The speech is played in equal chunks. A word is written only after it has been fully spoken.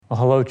Well,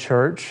 hello,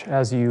 church.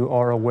 As you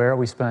are aware,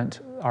 we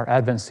spent our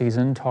Advent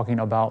season talking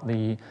about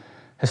the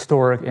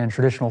historic and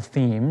traditional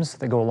themes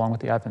that go along with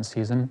the Advent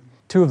season.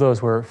 Two of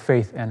those were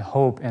faith and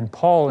hope, and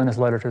Paul, in his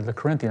letter to the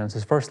Corinthians,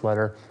 his first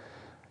letter,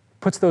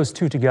 puts those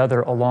two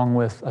together along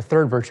with a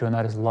third virtue, and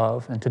that is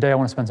love. And today I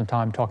want to spend some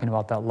time talking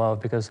about that love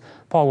because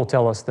Paul will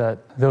tell us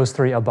that those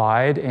three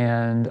abide,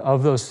 and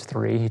of those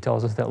three, he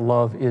tells us that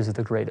love is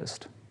the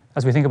greatest.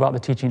 As we think about the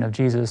teaching of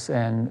Jesus,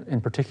 and in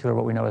particular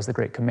what we know as the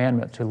Great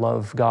Commandment, to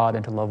love God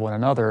and to love one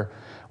another,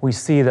 we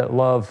see that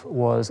love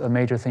was a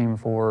major theme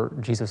for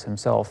Jesus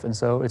himself. And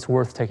so it's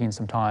worth taking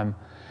some time.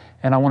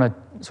 And I want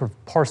to sort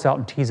of parse out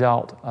and tease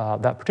out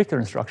that particular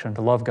instruction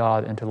to love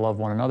God and to love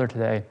one another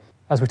today.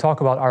 As we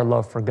talk about our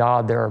love for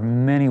God, there are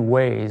many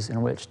ways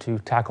in which to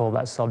tackle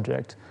that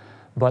subject.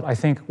 But I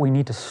think we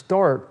need to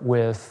start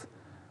with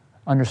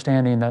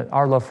understanding that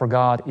our love for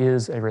God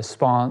is a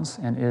response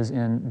and is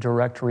in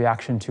direct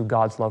reaction to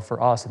God's love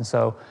for us. And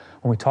so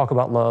when we talk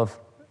about love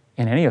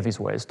in any of these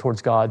ways,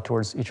 towards God,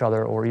 towards each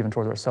other, or even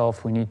towards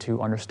ourselves, we need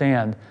to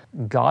understand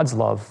God's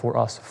love for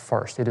us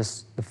first. It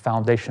is the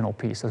foundational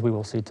piece, as we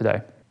will see today.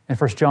 In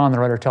 1 John, the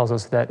writer tells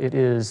us that it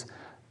is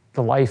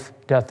the life,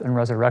 death, and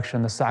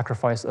resurrection, the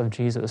sacrifice of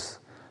Jesus,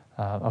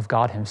 of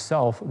God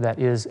himself, that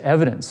is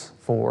evidence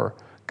for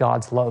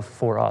God's love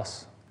for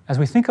us. As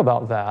we think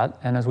about that,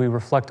 and as we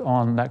reflect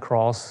on that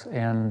cross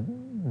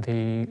and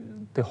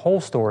the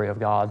whole story of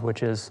God,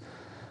 which is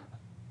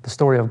the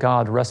story of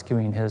God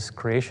rescuing his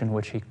creation,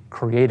 which he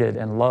created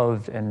and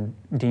loved and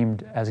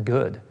deemed as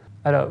good.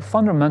 At a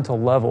fundamental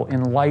level,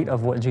 in light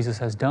of what Jesus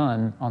has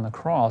done on the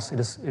cross, it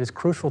is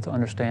crucial to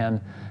understand,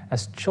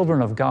 as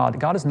children of God,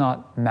 God is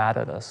not mad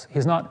at us.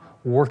 He's not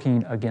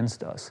working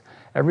against us.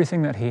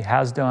 Everything that he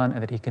has done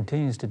and that he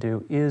continues to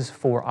do is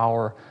for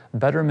our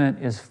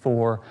betterment, is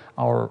for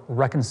our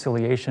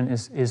reconciliation,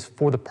 is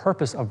for the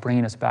purpose of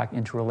bringing us back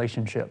into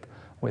relationship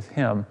with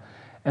him.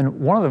 And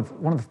one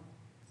of the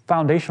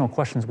foundational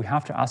questions we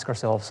have to ask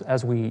ourselves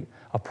as we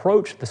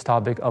approach this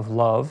topic of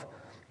love,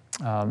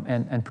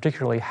 and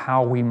particularly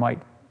how we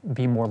might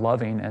be more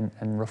loving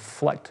and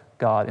reflect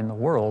God in the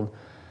world,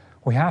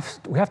 we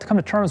have to come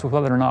to terms with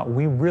whether or not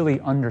we really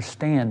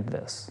understand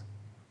this.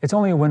 It's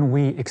only when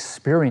we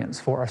experience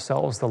for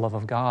ourselves the love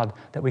of God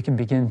that we can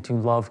begin to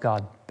love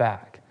God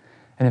back.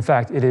 And in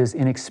fact, it is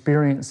in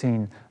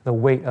experiencing the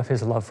weight of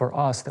his love for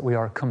us that we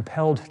are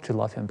compelled to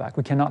love him back.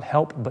 We cannot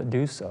help but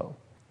do so.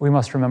 We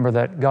must remember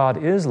that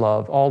God is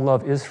love. All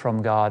love is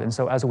from God. And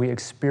so as we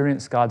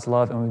experience God's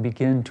love and we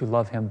begin to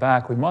love him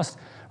back, we must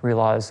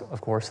realize,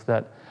 of course,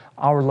 that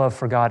our love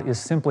for God is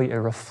simply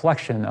a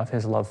reflection of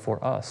his love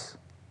for us.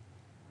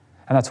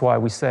 And that's why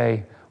we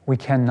say we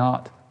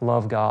cannot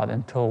love God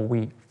until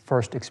we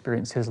first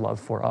experience his love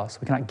for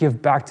us. We cannot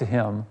give back to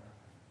him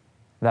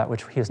that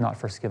which he has not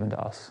first given to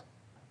us.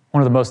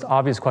 One of the most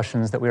obvious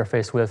questions that we are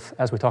faced with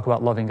as we talk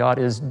about loving God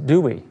is,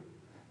 do we?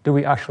 Do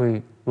we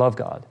actually love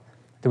God?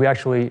 Do we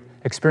actually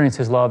experience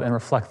his love and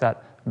reflect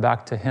that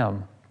back to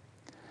him?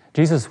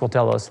 Jesus will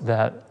tell us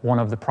that one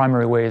of the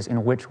primary ways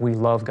in which we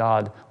love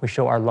God, we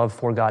show our love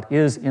for God,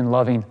 is in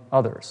loving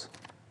others.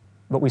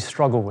 But we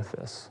struggle with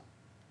this.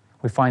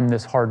 We find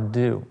this hard to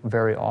do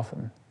very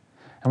often.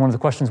 And one of the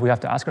questions we have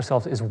to ask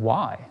ourselves is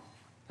why?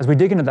 As we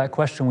dig into that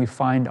question, we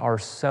find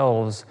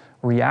ourselves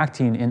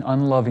reacting in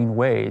unloving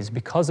ways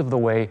because of the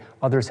way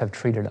others have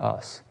treated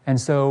us. And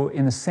so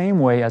in the same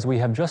way as we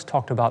have just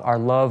talked about our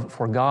love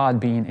for God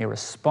being a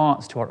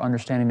response to our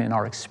understanding and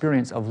our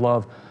experience of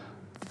love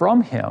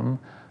from him,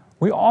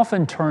 we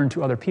often turn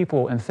to other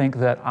people and think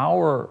that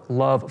our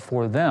love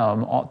for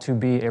them ought to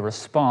be a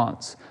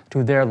response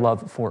to their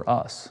love for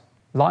us.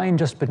 Lying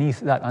just beneath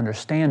that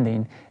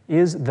understanding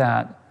is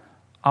that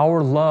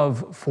our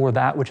love for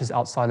that which is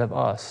outside of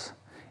us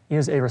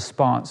is a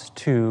response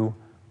to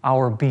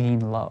our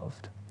being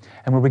loved.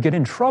 And where we get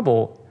in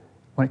trouble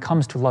when it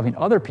comes to loving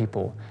other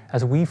people,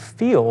 as we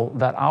feel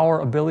that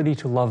our ability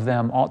to love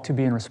them ought to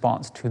be in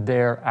response to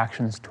their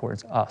actions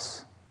towards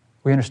us.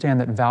 We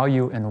understand that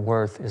value and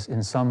worth is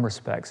in some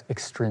respects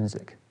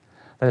extrinsic.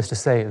 That is to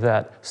say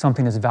that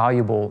something is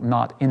valuable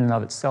not in and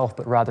of itself,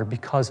 but rather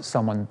because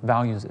someone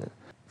values it.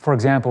 For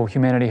example,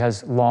 humanity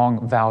has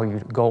long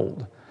valued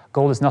gold.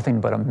 Gold is nothing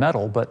but a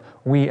metal, but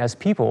we as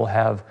people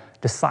have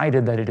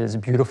decided that it is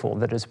beautiful,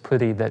 that it is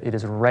pretty, that it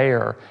is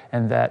rare,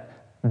 and that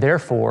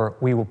therefore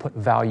we will put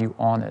value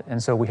on it.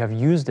 And so we have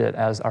used it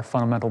as our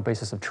fundamental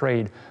basis of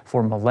trade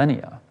for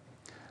millennia.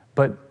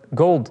 But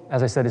gold,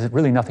 as I said, is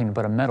really nothing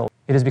but a metal.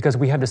 It is because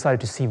we have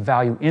decided to see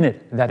value in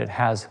it that it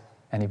has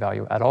any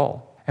value at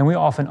all. And we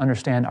often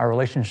understand our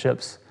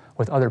relationships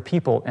with other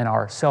people and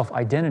our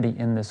self-identity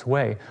in this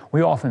way.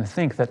 We often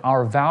think that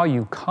our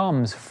value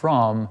comes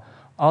from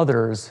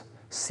others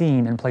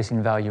seeing and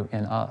placing value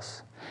in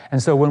us.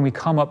 And so when we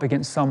come up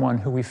against someone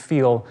who we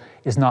feel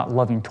is not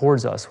loving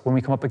towards us, when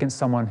we come up against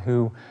someone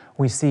who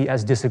we see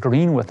as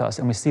disagreeing with us,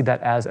 and we see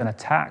that as an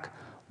attack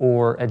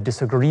or a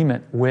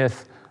disagreement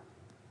with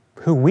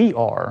who we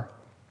are,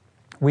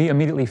 we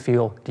immediately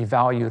feel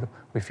devalued,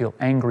 We feel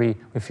angry,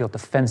 we feel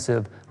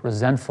defensive,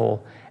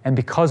 resentful. And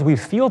because we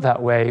feel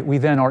that way, we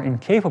then are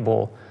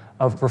incapable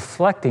of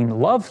reflecting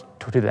love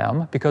to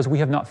them because we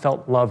have not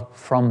felt love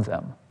from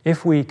them.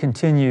 If we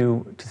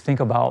continue to think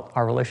about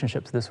our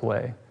relationships this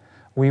way,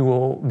 we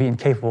will be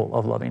incapable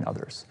of loving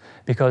others.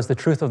 Because the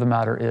truth of the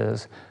matter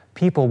is,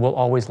 people will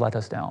always let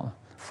us down.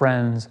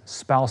 Friends,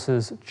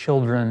 spouses,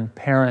 children,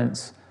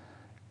 parents,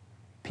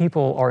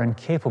 people are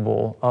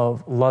incapable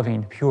of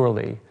loving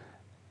purely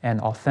and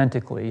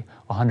authentically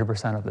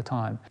 100% of the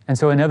time. And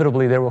so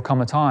inevitably there will come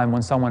a time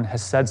when someone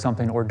has said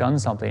something or done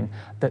something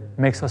that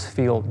makes us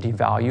feel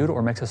devalued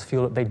or makes us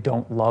feel that they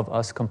don't love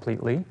us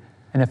completely.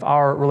 And if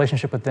our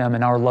relationship with them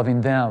and our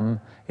loving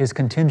them is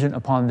contingent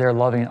upon their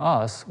loving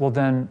us, well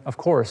then, of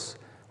course,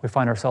 we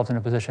find ourselves in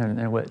a position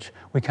in which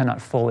we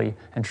cannot fully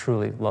and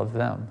truly love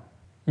them.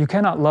 You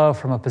cannot love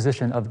from a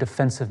position of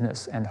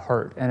defensiveness and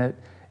hurt, and it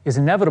is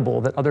inevitable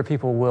that other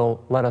people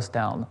will let us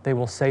down. They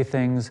will say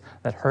things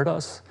that hurt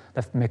us,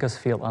 that make us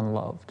feel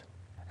unloved.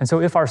 And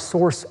so if our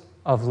source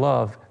of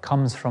love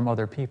comes from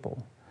other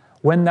people,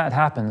 when that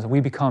happens, we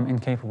become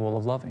incapable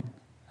of loving.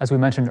 As we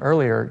mentioned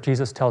earlier,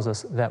 Jesus tells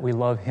us that we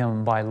love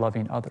him by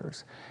loving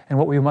others. And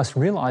what we must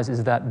realize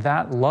is that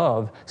that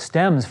love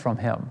stems from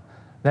him,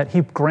 that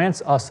he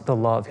grants us the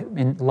love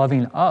in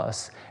loving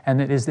us,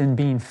 and it is in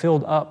being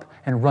filled up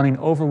and running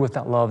over with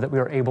that love that we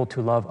are able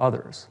to love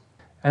others.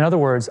 In other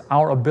words,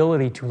 our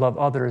ability to love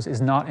others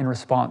is not in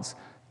response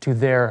to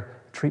their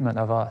treatment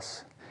of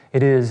us.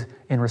 It is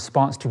in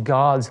response to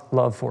God's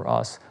love for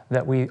us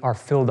that we are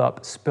filled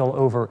up, spill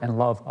over, and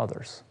love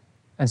others.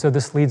 And so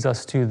this leads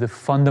us to the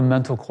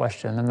fundamental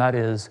question, and that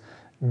is,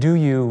 do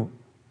you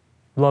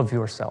love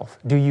yourself?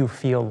 Do you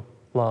feel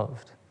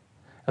loved?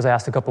 As I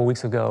asked a couple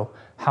weeks ago,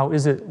 how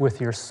is it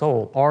with your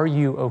soul? Are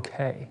you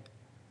okay?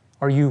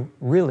 Are you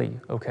really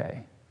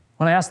okay?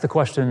 When I ask the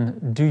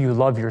question, do you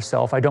love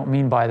yourself, I don't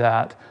mean by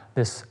that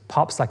this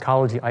pop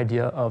psychology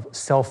idea of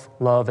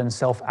self-love and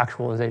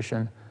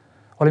self-actualization.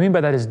 What I mean by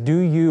that is, do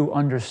you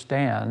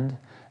understand,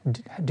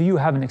 do you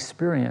have an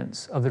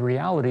experience of the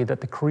reality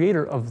that the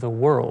creator of the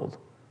world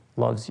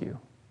loves you?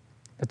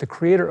 That the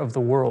creator of the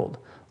world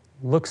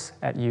looks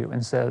at you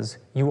and says,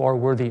 you are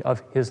worthy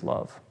of his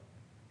love.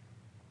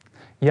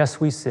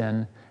 Yes, we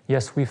sin.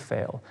 Yes, we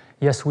fail.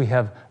 Yes, we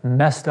have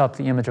messed up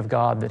the image of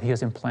God that he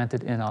has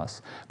implanted in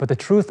us. But the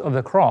truth of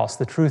the cross,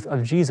 the truth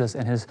of Jesus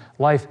and his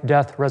life,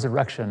 death,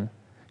 resurrection,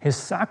 his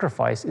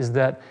sacrifice is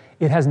that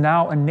it has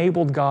now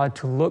enabled God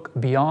to look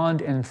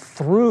beyond and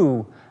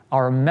through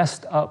our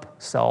messed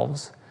up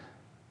selves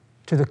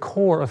to the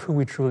core of who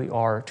we truly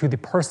are, to the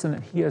person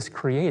that he has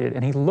created.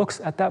 And he looks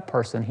at that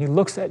person, he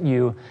looks at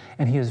you,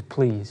 and he is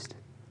pleased.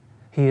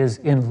 He is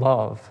in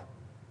love.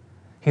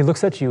 He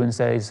looks at you and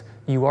says,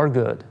 you are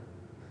good,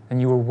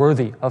 and you are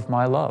worthy of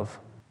my love.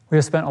 We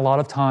have spent a lot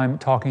of time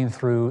talking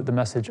through the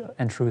message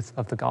and truth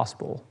of the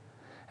gospel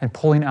and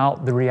pulling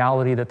out the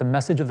reality that the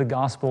message of the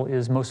gospel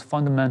is most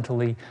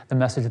fundamentally the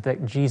message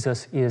that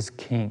Jesus is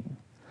King,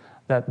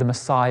 that the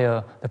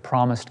Messiah, the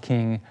promised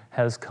King,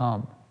 has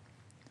come.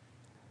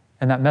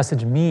 And that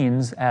message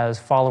means, as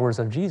followers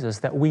of Jesus,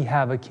 that we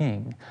have a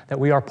king, that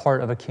we are part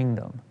of a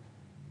kingdom.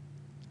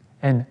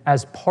 And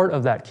as part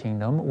of that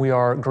kingdom, we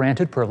are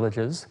granted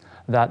privileges,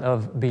 that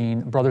of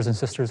being brothers and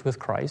sisters with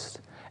Christ,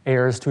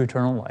 heirs to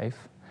eternal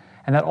life,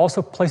 and that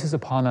also places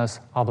upon us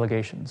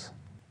obligations.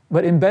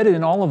 But embedded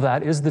in all of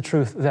that is the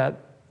truth that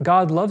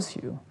God loves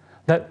you,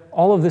 that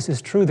all of this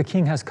is true. The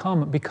King has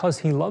come because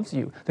he loves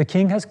you. The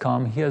King has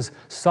come, he has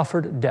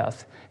suffered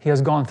death, he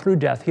has gone through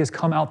death, he has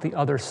come out the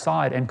other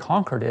side and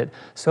conquered it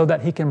so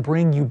that he can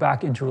bring you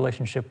back into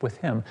relationship with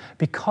him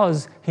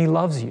because he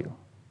loves you.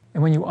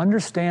 And when you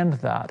understand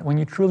that, when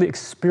you truly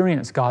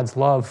experience God's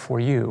love for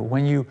you,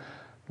 when you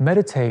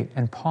meditate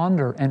and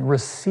ponder and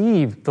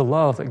receive the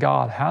love that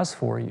God has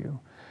for you,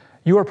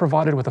 you are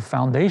provided with a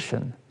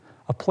foundation,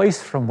 a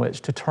place from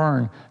which to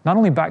turn not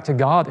only back to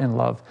God in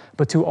love,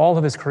 but to all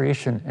of his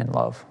creation in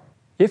love.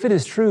 If it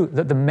is true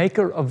that the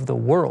maker of the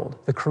world,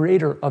 the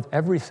creator of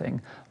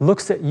everything,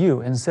 looks at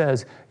you and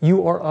says,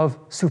 you are of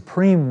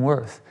supreme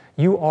worth,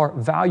 you are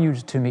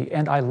valued to me,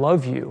 and I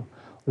love you,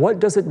 what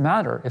does it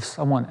matter if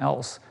someone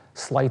else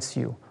slights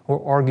you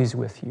or argues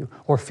with you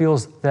or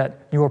feels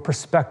that your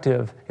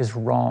perspective is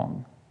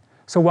wrong?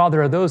 So while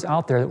there are those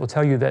out there that will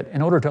tell you that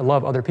in order to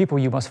love other people,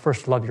 you must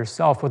first love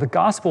yourself, what the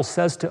gospel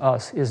says to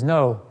us is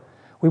no,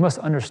 we must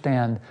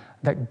understand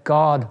that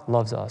God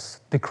loves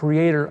us, the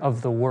creator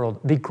of the world,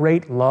 the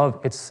great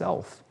love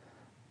itself.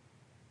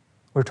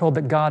 We're told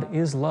that God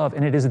is love,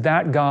 and it is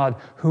that God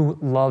who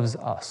loves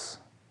us.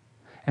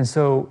 And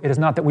so it is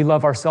not that we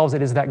love ourselves,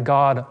 it is that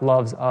God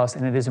loves us,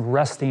 and it is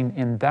resting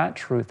in that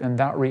truth and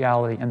that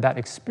reality and that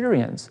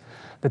experience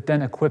that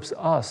then equips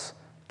us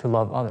to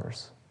love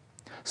others.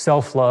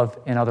 Self-love,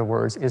 in other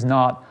words, is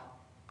not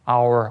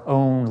our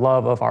own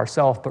love of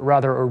ourselves, but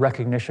rather a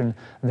recognition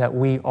that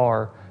we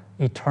are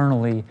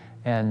eternally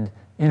and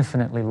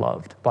infinitely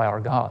loved by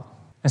our God.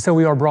 And so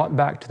we are brought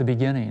back to the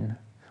beginning.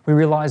 We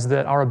realize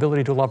that our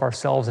ability to love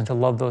ourselves and to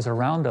love those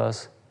around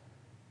us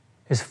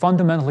is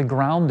fundamentally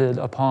grounded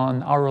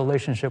upon our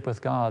relationship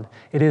with God.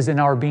 It is in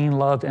our being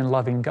loved and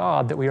loving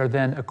God that we are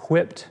then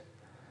equipped,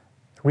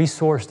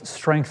 resourced,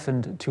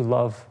 strengthened to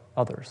love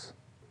others.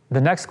 The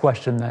next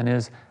question then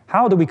is,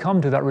 how do we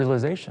come to that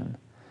realization?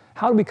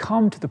 How do we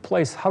come to the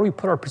place, how do we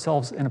put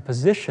ourselves in a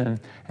position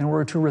in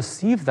order to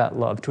receive that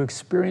love, to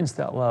experience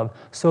that love,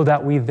 so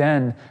that we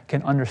then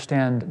can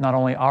understand not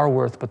only our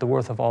worth, but the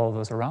worth of all of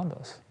those around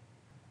us?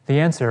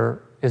 The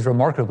answer is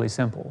remarkably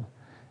simple.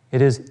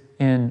 It is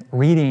in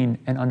reading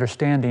and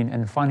understanding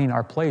and finding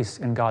our place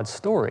in God's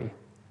story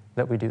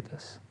that we do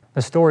this.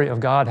 The story of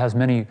God has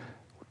many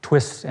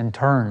twists and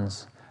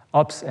turns,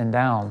 ups and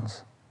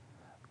downs,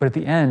 but at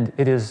the end,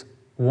 it is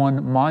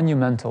one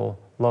monumental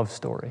love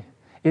story.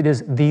 It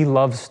is the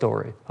love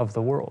story of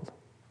the world.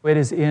 It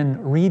is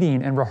in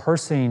reading and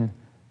rehearsing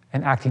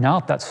and acting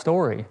out that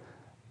story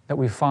that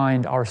we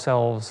find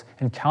ourselves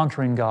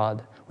encountering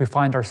God. We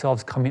find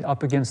ourselves coming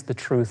up against the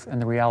truth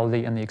and the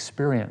reality and the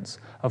experience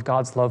of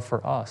God's love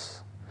for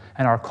us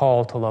and our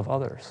call to love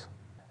others.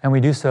 And we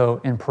do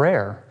so in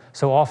prayer.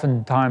 So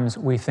oftentimes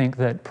we think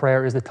that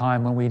prayer is the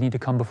time when we need to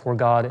come before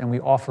God and we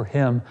offer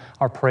Him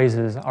our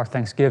praises, our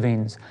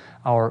thanksgivings,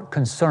 our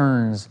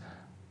concerns,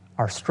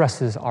 our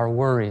stresses, our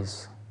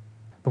worries.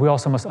 But we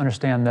also must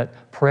understand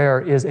that prayer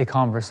is a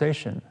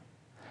conversation.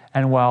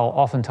 And while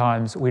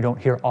oftentimes we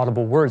don't hear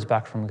audible words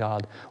back from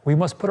God, we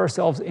must put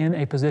ourselves in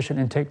a position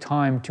and take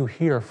time to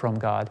hear from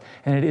God.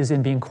 And it is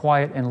in being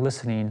quiet and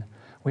listening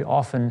we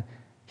often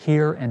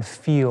hear and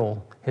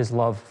feel His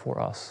love for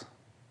us.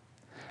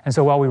 And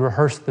so while we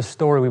rehearse the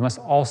story, we must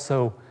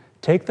also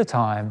take the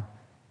time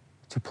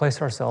to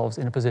place ourselves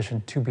in a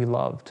position to be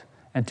loved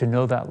and to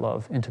know that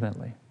love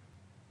intimately.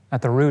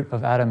 At the root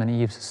of Adam and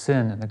Eve's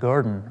sin in the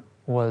garden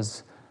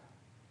was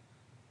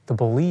the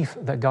belief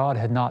that God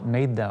had not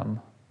made them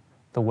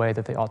the way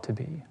that they ought to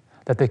be,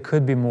 that they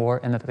could be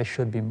more and that they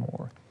should be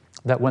more.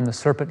 That when the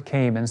serpent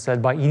came and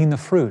said, by eating the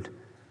fruit,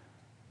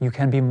 you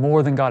can be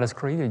more than God has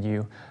created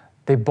you,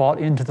 they bought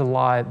into the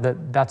lie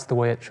that that's the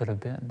way it should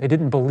have been. They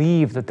didn't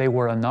believe that they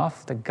were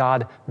enough, that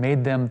God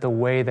made them the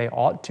way they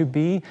ought to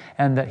be,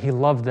 and that He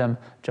loved them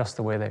just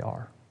the way they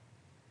are.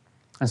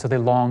 And so they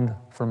longed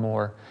for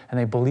more, and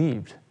they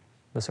believed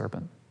the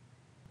serpent.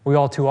 We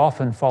all too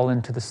often fall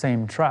into the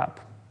same trap.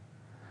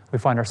 We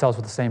find ourselves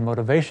with the same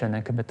motivation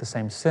and commit the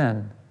same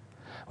sin.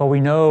 While we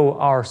know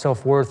our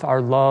self-worth,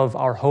 our love,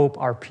 our hope,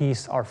 our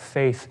peace, our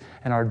faith,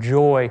 and our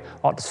joy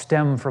ought to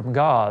stem from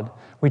God,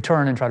 we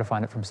turn and try to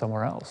find it from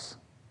somewhere else.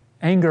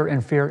 Anger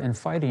and fear and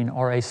fighting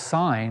are a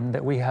sign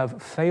that we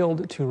have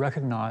failed to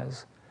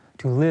recognize,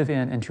 to live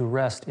in, and to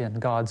rest in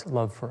God's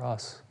love for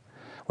us.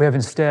 We have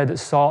instead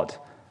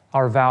sought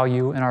our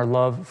value and our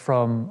love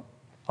from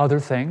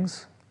other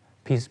things,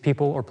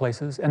 people or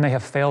places, and they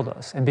have failed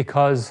us. And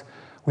because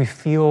we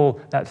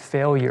feel that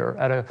failure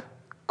at a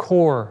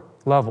core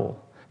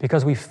level,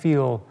 because we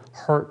feel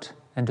hurt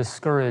and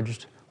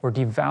discouraged or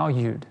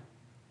devalued,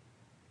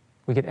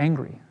 we get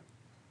angry,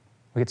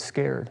 we get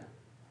scared,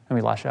 and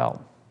we lash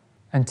out.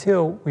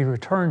 Until we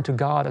return to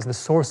God as the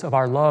source of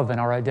our love and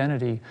our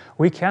identity,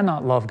 we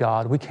cannot love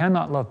God, we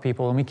cannot love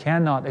people, and we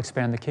cannot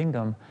expand the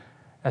kingdom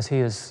as He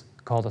has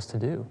called us to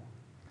do.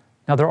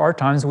 Now, there are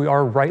times we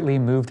are rightly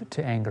moved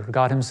to anger.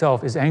 God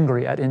Himself is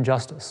angry at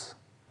injustice.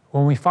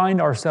 When we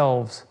find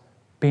ourselves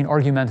being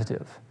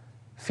argumentative,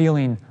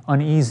 feeling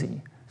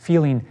uneasy,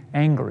 feeling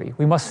angry,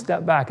 we must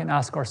step back and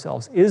ask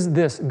ourselves, is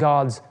this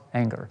God's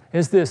anger?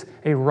 Is this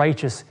a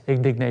righteous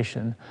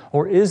indignation?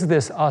 Or is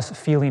this us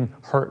feeling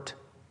hurt,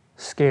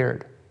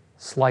 scared,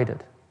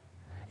 slighted?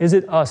 Is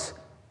it us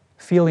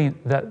feeling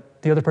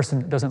that the other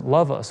person doesn't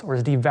love us or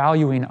is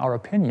devaluing our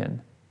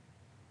opinion?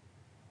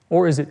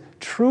 Or is it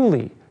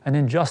truly an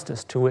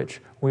injustice to which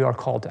we are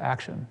called to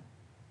action?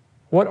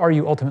 What are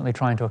you ultimately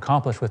trying to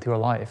accomplish with your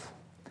life?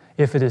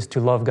 If it is to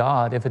love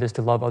God, if it is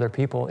to love other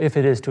people, if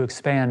it is to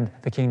expand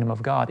the kingdom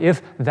of God,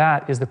 if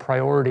that is the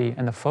priority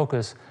and the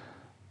focus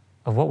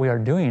of what we are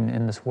doing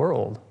in this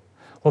world,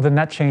 well, then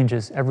that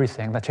changes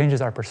everything. That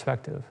changes our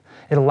perspective.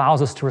 It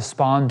allows us to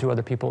respond to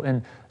other people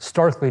in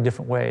starkly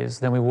different ways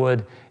than we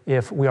would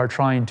if we are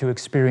trying to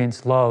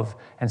experience love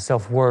and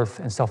self-worth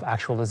and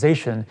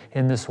self-actualization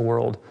in this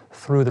world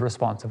through the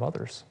response of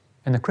others.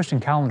 In the Christian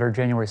calendar,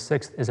 January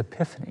 6th is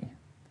Epiphany.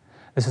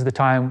 This is the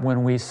time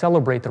when we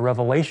celebrate the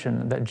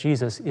revelation that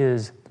Jesus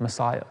is the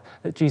Messiah,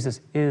 that Jesus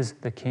is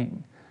the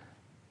King.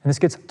 And this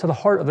gets to the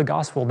heart of the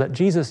gospel, that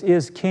Jesus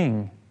is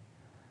King.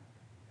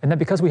 And that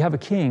because we have a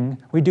King,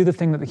 we do the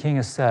thing that the King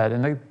has said.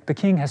 And the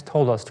King has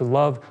told us to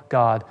love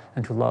God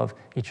and to love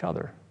each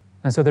other.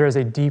 And so there is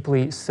a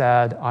deeply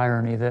sad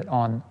irony that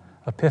on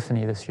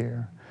Epiphany this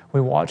year,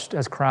 we watched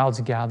as crowds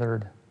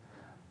gathered,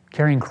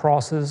 carrying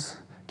crosses,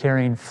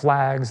 carrying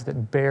flags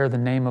that bear the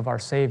name of our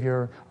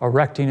Savior,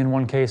 erecting in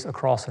one case a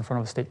cross in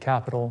front of a state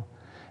capitol,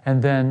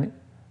 and then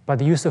by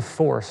the use of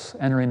force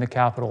entering the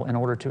Capitol in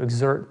order to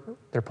exert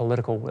their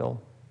political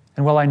will.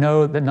 And while I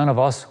know that none of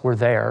us were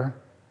there,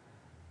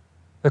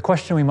 the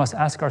question we must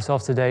ask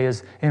ourselves today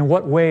is, in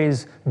what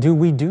ways do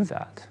we do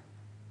that?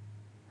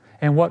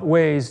 In what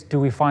ways do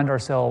we find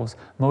ourselves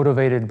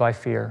motivated by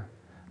fear,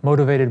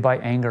 motivated by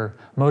anger,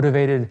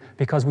 motivated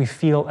because we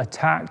feel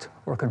attacked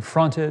or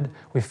confronted,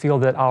 we feel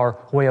that our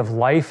way of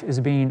life is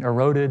being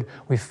eroded,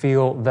 we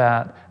feel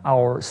that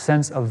our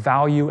sense of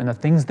value and the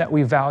things that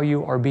we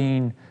value are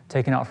being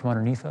taken out from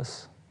underneath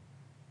us?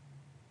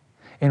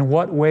 In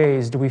what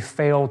ways do we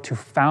fail to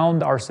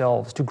found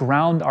ourselves, to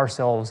ground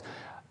ourselves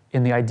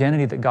in the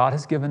identity that God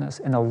has given us,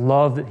 in the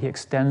love that He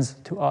extends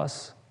to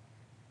us?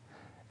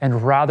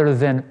 And rather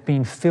than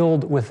being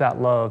filled with that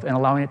love and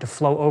allowing it to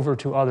flow over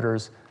to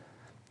others,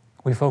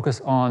 we focus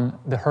on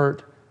the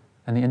hurt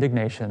and the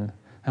indignation,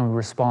 and we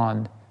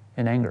respond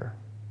in anger.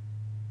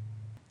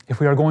 If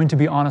we are going to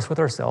be honest with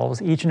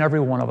ourselves, each and every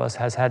one of us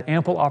has had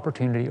ample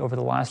opportunity over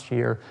the last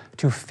year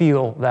to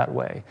feel that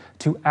way,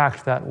 to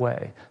act that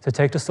way, to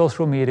take to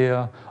social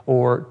media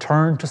or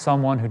turn to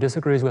someone who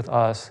disagrees with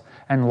us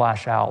and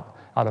lash out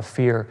of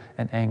fear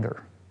and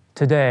anger.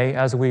 Today,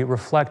 as we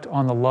reflect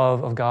on the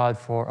love of God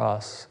for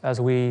us, as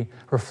we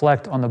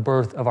reflect on the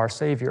birth of our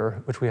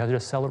Savior, which we have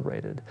just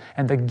celebrated,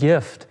 and the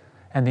gift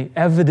and the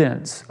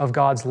evidence of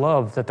God's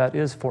love that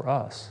is for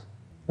us,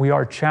 we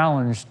are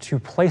challenged to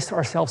place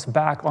ourselves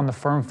back on the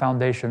firm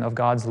foundation of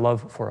God's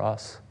love for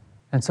us.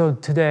 And so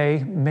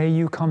today, may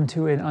you come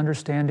to an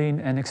understanding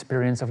and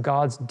experience of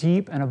God's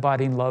deep and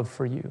abiding love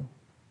for you.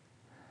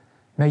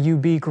 May you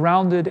be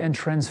grounded and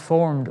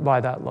transformed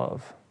by that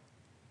love.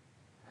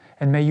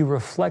 And may you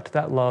reflect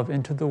that love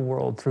into the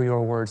world through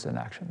your words and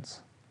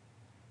actions.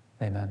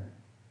 Amen.